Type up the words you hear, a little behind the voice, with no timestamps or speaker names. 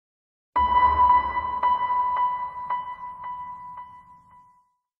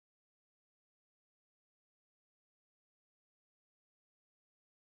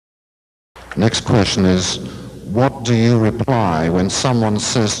Next question is, what do you reply when someone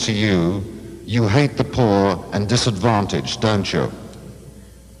says to you, you hate the poor and disadvantaged, don't you?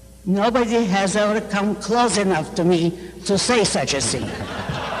 Nobody has ever come close enough to me to say such a thing.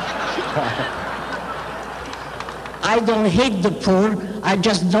 I don't hate the poor, I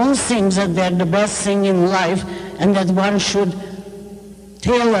just don't think that they're the best thing in life and that one should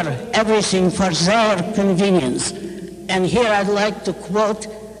tailor everything for their convenience. And here I'd like to quote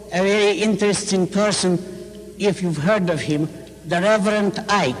a very interesting person, if you've heard of him, the Reverend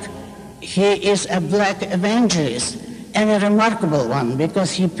Ike. He is a black evangelist and a remarkable one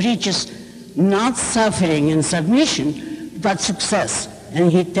because he preaches not suffering and submission, but success. And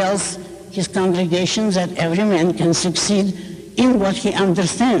he tells his congregations that every man can succeed in what he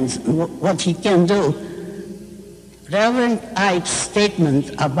understands, what he can do. Reverend Ike's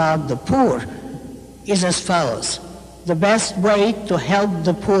statement about the poor is as follows: the best way to help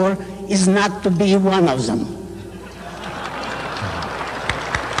the poor is not to be one of them.